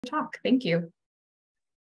talk. Thank you.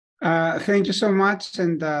 Thank you so much,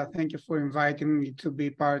 and thank you for inviting me to be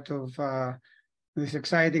part of this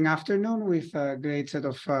exciting afternoon with a great set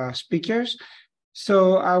of speakers.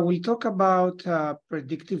 So I will talk about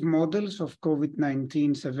predictive models of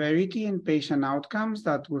COVID-19 severity and patient outcomes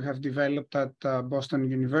that we have developed at Boston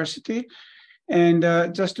University. And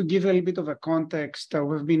just to give a little bit of a context,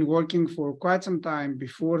 we've been working for quite some time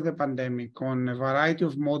before the pandemic on a variety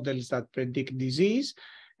of models that predict disease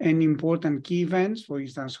and important key events, for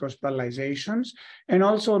instance, hospitalizations, and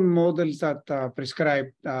also on models that prescribe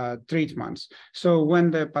treatments. So when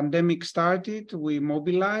the pandemic started, we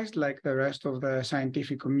mobilized, like the rest of the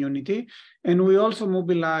scientific community, and we also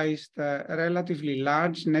mobilized a relatively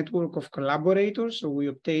large network of collaborators. So we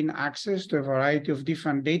obtained access to a variety of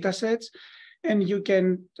different data sets. And you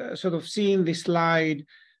can sort of see in this slide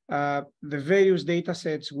the various data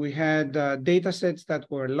sets. We had data sets that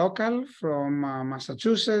were local from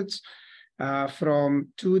Massachusetts, from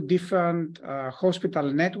two different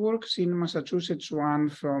hospital networks in Massachusetts, one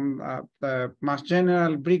from the Mass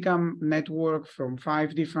General Brigham network from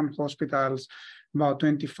 5 different hospitals, about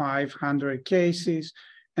 2,500 cases,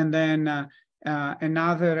 and then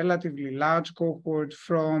another relatively large cohort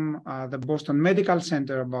from the Boston Medical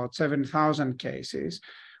Center, about 7,000 cases.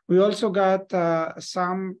 We also got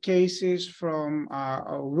some cases from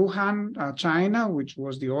Wuhan, China, which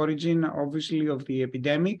was the origin, obviously, of the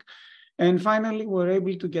epidemic. And finally, we're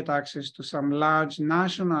able to get access to some large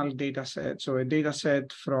national data sets, so a data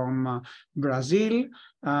set from Brazil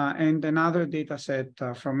and another data set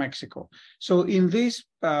from Mexico. So in this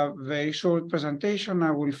very short presentation,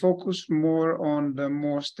 I will focus more on the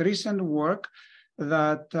most recent work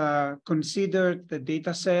that considered the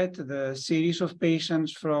data set, the series of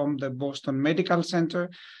patients from the Boston Medical Center.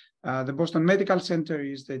 The Boston Medical Center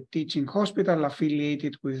is the teaching hospital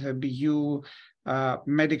affiliated with the BU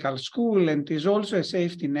medical school, and is also a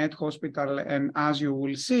safety net hospital. And as you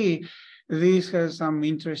will see, this has some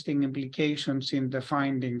interesting implications in the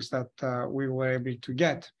findings that we were able to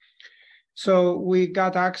get. So we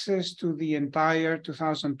got access to the entire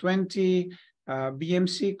 2020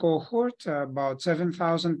 BMC cohort, about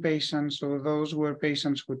 7,000 patients. So those were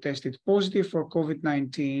patients who tested positive for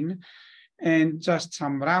COVID-19. And just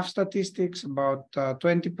some rough statistics, about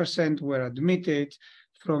 20% were admitted.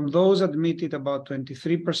 From those admitted, about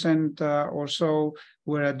 23% or so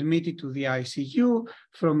were admitted to the ICU.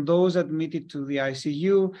 From those admitted to the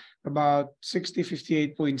ICU, about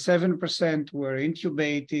 58.7% were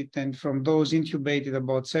intubated. And from those intubated,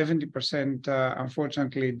 about 70%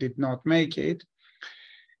 unfortunately did not make it.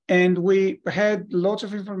 And we had lots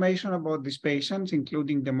of information about these patients,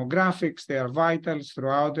 including demographics, their vitals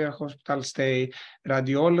throughout their hospital stay,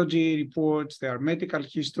 radiology reports, their medical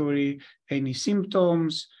history, any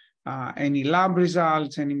symptoms, any lab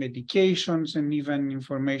results, any medications, and even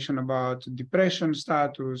information about depression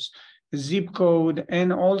status, zip code,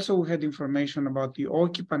 and also we had information about the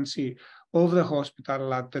occupancy of the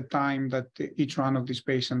hospital at the time that each one of these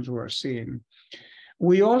patients were seen.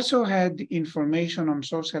 We also had information on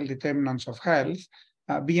social determinants of health.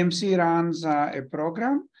 BMC runs a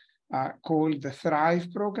program called the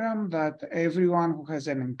Thrive program, that everyone who has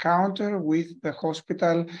an encounter with the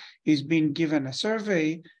hospital is being given a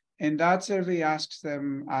survey, and that survey asks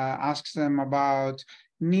them about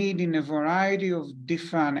need in a variety of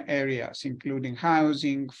different areas, including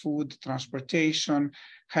housing, food, transportation,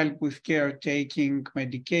 help with caretaking,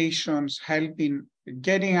 medications, help in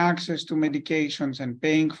getting access to medications and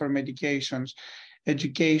paying for medications,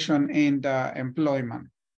 education, and employment.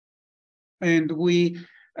 And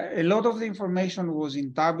a lot of the information was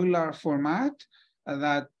in tabular format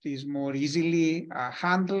that is more easily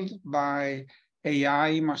handled by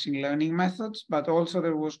AI machine learning methods, but also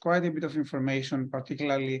there was quite a bit of information,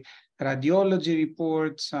 particularly radiology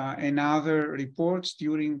reports and other reports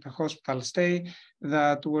during the hospital stay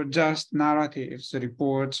that were just narratives,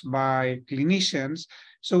 reports by clinicians.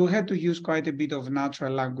 So we had to use quite a bit of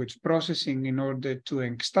natural language processing in order to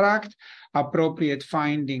extract appropriate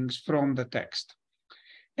findings from the text.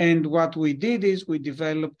 And what we did is we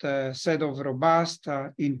developed a set of robust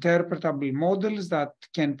interpretable models that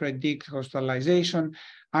can predict hospitalization,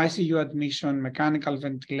 ICU admission, mechanical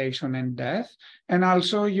ventilation, and death. And I'll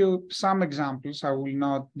show you some examples. I will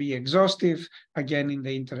not be exhaustive, again, in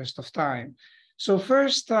the interest of time. So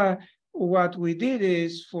first, what we did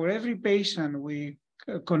is for every patient, we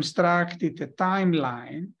constructed a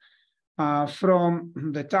timeline from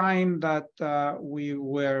the time that we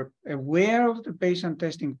were aware of the patient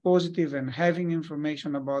testing positive and having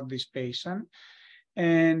information about this patient,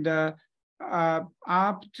 and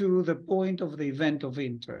up to the point of the event of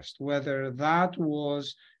interest, whether that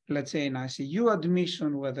was let's say, an ICU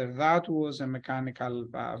admission, whether that was a mechanical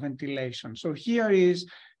ventilation. So here is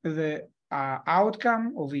the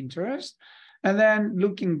outcome of interest. And then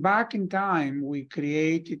looking back in time, we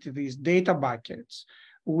created these data buckets.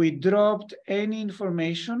 We dropped any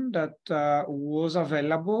information that was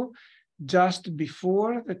available just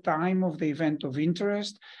before the time of the event of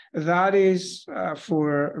interest. That is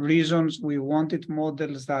for reasons we wanted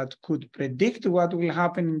models that could predict what will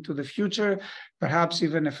happen into the future. Perhaps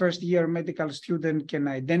even a first-year medical student can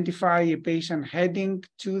identify a patient heading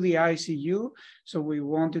to the ICU. So we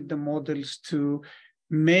wanted the models to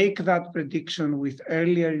make that prediction with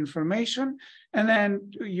earlier information. And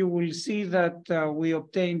then you will see that we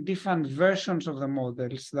obtained different versions of the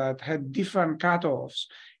models that had different cutoffs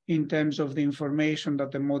in terms of the information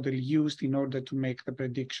that the model used in order to make the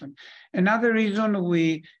prediction. Another reason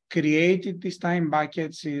we created these time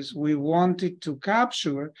buckets is we wanted to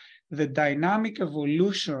capture the dynamic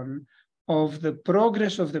evolution of the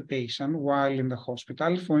progress of the patient while in the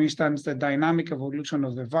hospital. For instance, the dynamic evolution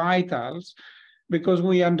of the vitals, because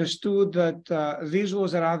we understood that this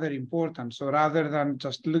was rather important. So rather than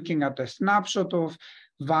just looking at a snapshot of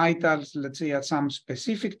vitals, let's say at some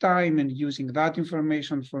specific time, and using that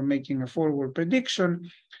information for making a forward prediction,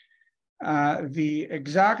 the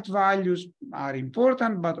exact values are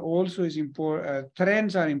important, but also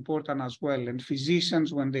trends are important as well. And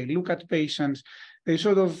physicians, when they look at patients, they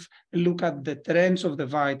sort of look at the trends of the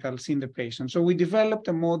vitals in the patient. So we developed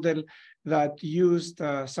a model that used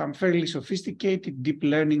some fairly sophisticated deep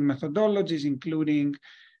learning methodologies, including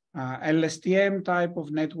LSTM type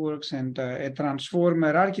of networks and a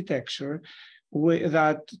transformer architecture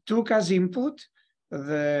that took as input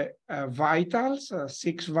the vitals,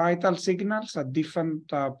 6 vital signals at different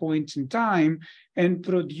points in time, and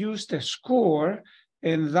produced a score.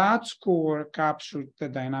 And that score captured the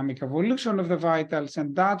dynamic evolution of the vitals,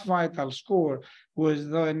 and that vital score was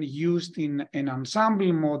then used in an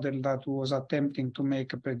ensemble model that was attempting to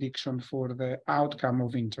make a prediction for the outcome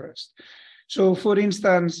of interest. So for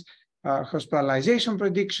instance, hospitalization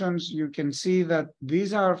predictions, you can see that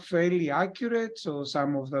these are fairly accurate. So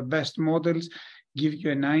some of the best models give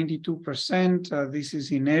you a 92%. This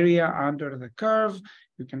is in area under the curve.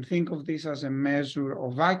 You can think of this as a measure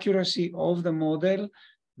of accuracy of the model.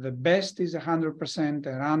 The best is 100%. A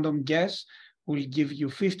random guess will give you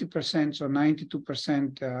 50%, so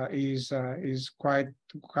 92% is quite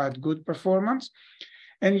good performance.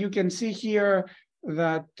 And you can see here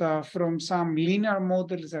that from some linear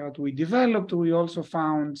models that we developed, we also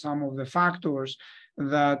found some of the factors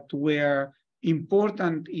that were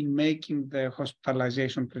important in making the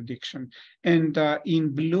hospitalization prediction. And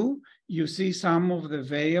in blue, you see some of the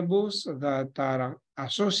variables that are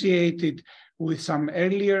associated with some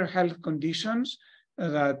earlier health conditions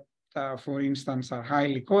that, for instance, are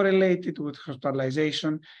highly correlated with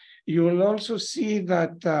hospitalization. You will also see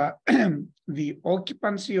that the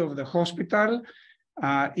occupancy of the hospital,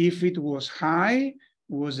 if it was high,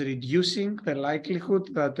 was reducing the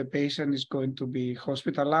likelihood that the patient is going to be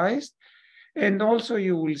hospitalized. And also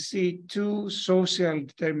you will see 2 social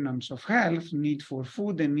determinants of health, need for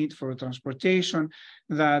food and need for transportation,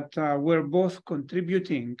 that were both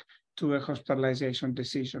contributing to a hospitalization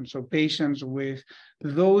decision. So patients with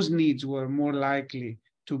those needs were more likely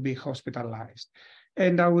to be hospitalized.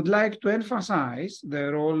 And I would like to emphasize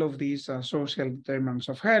the role of these social determinants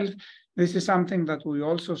of health. This is something that we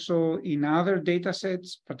also saw in other data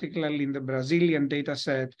sets, particularly in the Brazilian data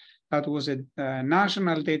set. That was a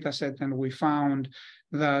national data set, and we found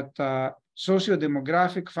that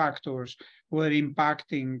socio-demographic factors were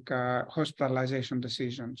impacting hospitalization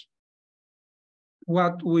decisions.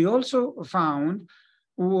 What we also found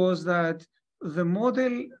was that the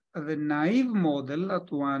model, the naive model that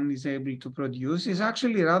one is able to produce, is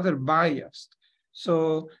actually rather biased.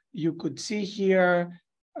 So you could see here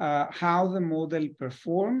how the model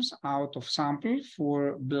performs out of sample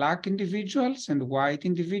for Black individuals and white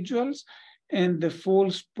individuals. And the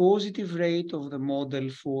false positive rate of the model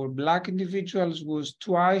for Black individuals was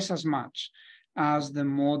twice as much as the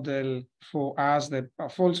model as the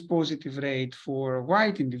false positive rate for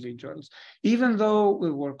white individuals. Even though we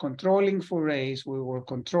were controlling for race, we were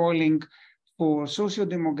controlling for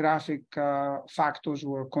socio-demographic factors,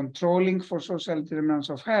 we were controlling for social determinants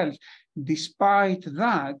of health. Despite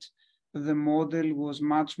that, the model was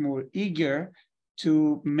much more eager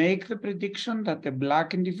to make the prediction that a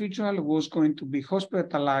Black individual was going to be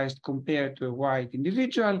hospitalized compared to a white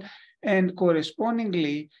individual, and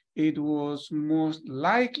correspondingly, it was most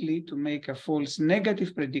likely to make a false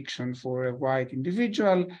negative prediction for a white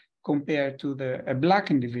individual compared to a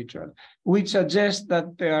Black individual, which suggests that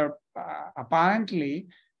there are apparently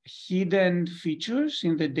hidden features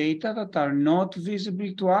in the data that are not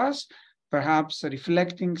visible to us, perhaps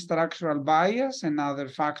reflecting structural bias and other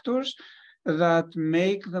factors that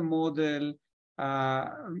make the model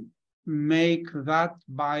make that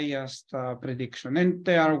biased prediction. And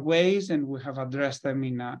there are ways, and we have addressed them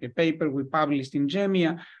in a paper we published in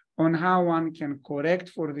JEMIA, on how one can correct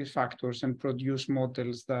for these factors and produce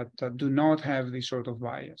models that do not have this sort of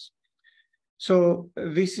bias. So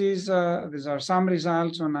these are some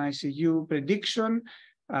results on ICU prediction,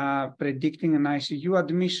 predicting an ICU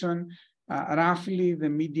admission. Roughly the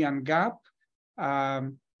median gap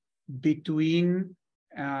between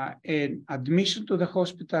an admission to the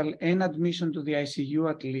hospital and admission to the ICU,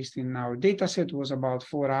 at least in our data set, was about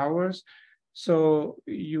 4 hours. So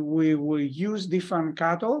we will use different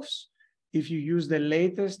cutoffs. If you use the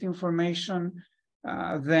latest information,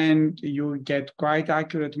 then you get quite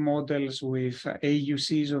accurate models with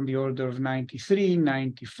AUCs on the order of 93,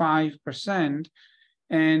 95%.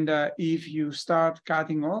 And if you start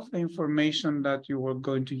cutting off the information that you were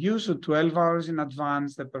going to use, so 12 hours in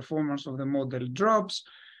advance, the performance of the model drops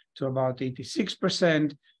to about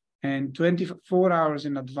 86%. And 24 hours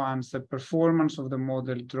in advance, the performance of the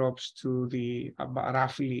model drops to about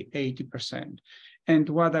roughly 80%. And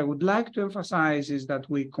what I would like to emphasize is that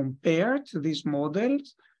we compared these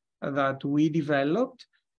models that we developed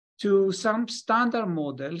to some standard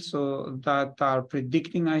models that are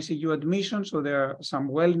predicting ICU admission. So there are some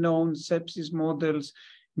well-known sepsis models,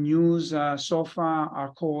 NEWS, SOFA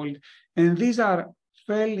are called, and these are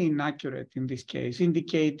fairly inaccurate in this case,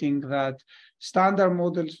 indicating that standard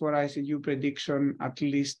models for ICU prediction, at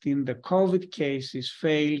least in the COVID cases,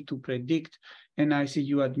 fail to predict an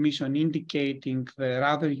ICU admission, indicating the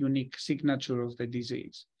rather unique signature of the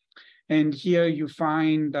disease. And here you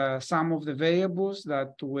find some of the variables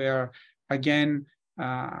that were, again,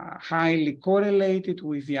 highly correlated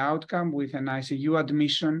with the outcome with an ICU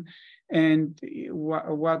admission. And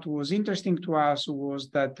what was interesting to us was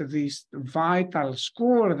that this vital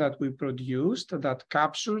score that we produced that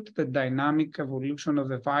captured the dynamic evolution of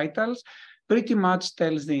the vitals pretty much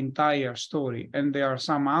tells the entire story. And there are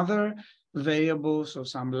some other variables or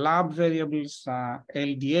some lab variables,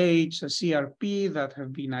 LDH, CRP, that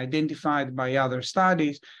have been identified by other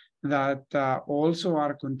studies that also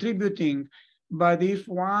are contributing. But if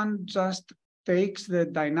one just takes the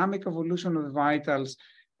dynamic evolution of the vitals,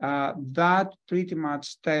 that pretty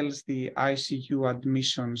much tells the ICU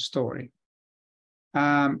admission story.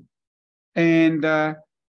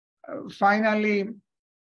 Finally,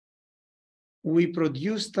 we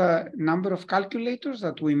produced a number of calculators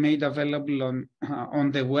that we made available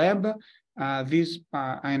on the web. These,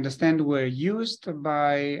 I understand, were used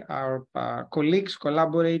by our colleagues,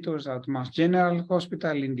 collaborators at Mass General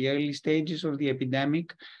Hospital in the early stages of the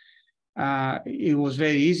epidemic. It was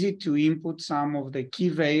very easy to input some of the key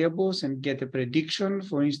variables and get a prediction,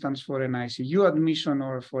 for instance, for an ICU admission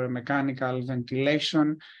or for a mechanical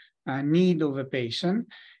ventilation need of a patient.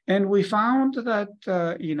 And we found that,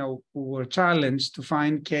 we were challenged to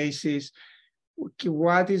find cases.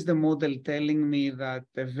 What is the model telling me that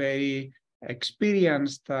a very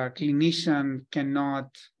experienced clinician cannot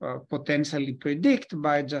potentially predict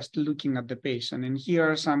by just looking at the patient? And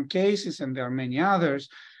here are some cases, and there are many others,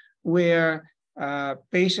 where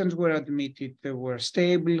patients were admitted, they were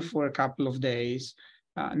stable for a couple of days.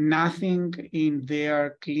 Nothing in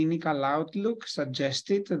their clinical outlook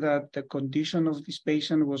suggested that the condition of this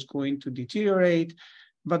patient was going to deteriorate,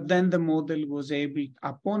 but then the model was able,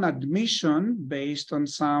 upon admission, based on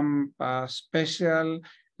some special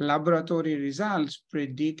laboratory results,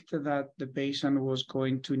 predict that the patient was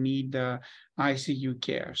going to need ICU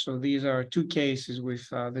care. So these are two cases with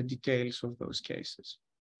the details of those cases.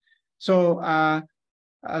 So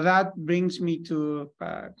that brings me to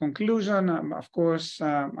conclusion. Of course,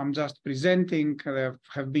 I'm just presenting. There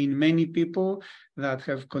have been many people that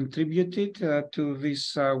have contributed to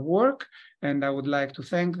this work, and I would like to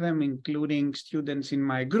thank them, including students in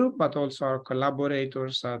my group, but also our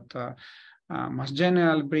collaborators at Mass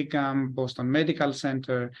General, Brigham, Boston Medical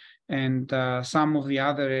Center, and some of the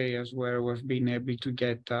other areas where we've been able to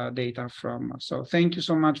get data from. So thank you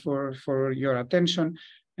so much for your attention,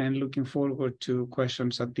 and looking forward to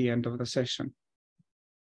questions at the end of the session.